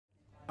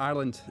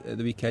Ireland at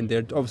the weekend there,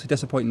 obviously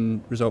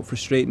disappointing result,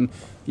 frustrating.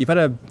 You've had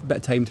a bit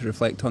of time to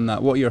reflect on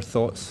that. What are your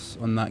thoughts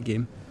on that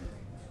game?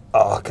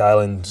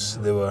 Ireland,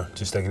 they were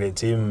just a great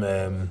team.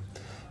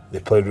 They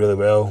played really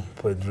well,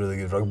 played really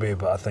good rugby,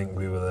 but I think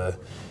we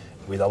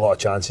had a lot of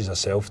chances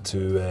ourselves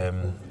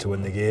to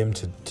win the game,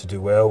 to do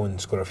well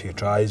and score a few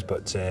tries,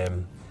 but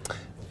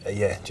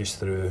yeah, just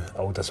through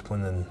all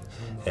discipline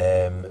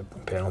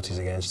and penalties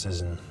against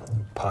us and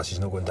passes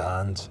not going to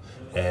hand,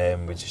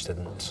 we just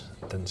didn't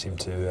seem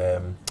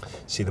to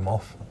see them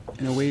off.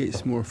 In a way,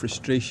 it's more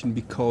frustration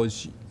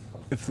because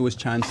if those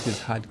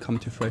chances had come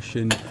to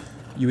fruition,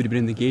 you would have been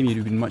in the game, you'd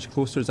have been much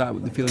closer. Is that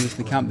what the feeling is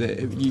in the camp, that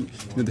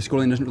the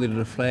scoreline doesn't really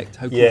reflect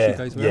how close you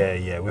guys were?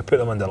 Yeah, we put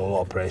them under a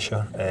lot of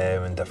pressure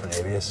in different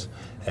areas,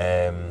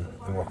 and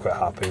we're quite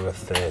happy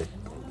with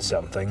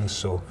certain things.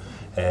 So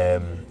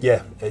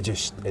yeah, it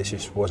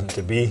just wasn't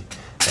to be.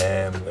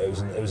 It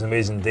was an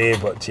amazing day,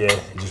 but yeah,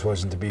 it just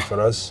wasn't to be for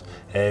us.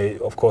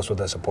 Of course, we're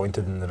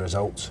disappointed in the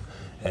results.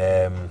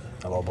 A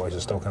lot of boys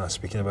are still kind of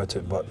speaking about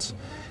it, but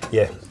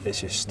yeah,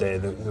 it's just they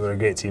were a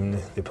great team.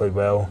 They played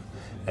well,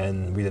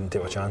 and we didn't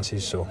take our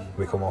chances, so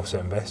we come off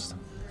second best.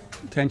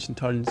 Attention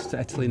turns to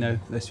Italy now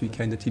this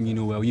weekend, a team you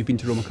know well. You've been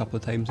to Rome a couple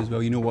of times as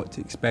well, you know what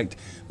to expect,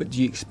 but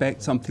do you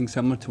expect something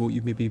similar to what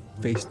you've maybe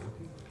faced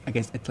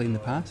against Italy in the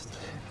past?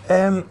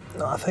 No,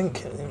 I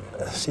think,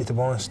 see, to be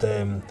honest,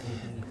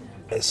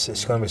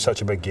 it's going to be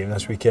such a big game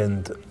this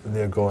weekend.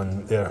 They've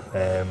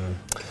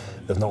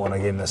not won a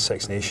game this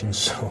Six Nations,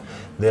 so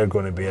they're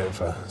going to be out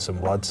for some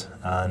blood,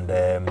 and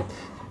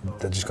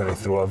they're just going to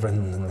throw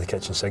everything in the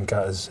kitchen sink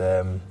at us.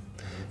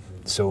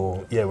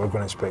 So yeah, we're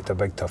going to expect a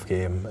big tough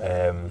game,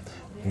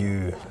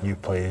 new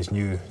plays,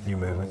 new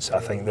movements. I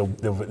think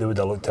they would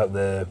have looked at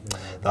the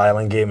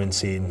Ireland game and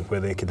seen where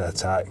they could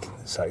attack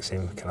the exact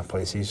same kind of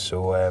places.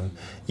 So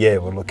yeah,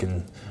 we're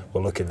looking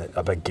at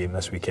a big game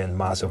this weekend,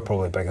 massive,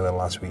 probably bigger than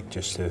last week,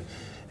 just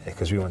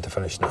because we want to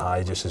finish in the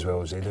high just as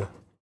well as they do.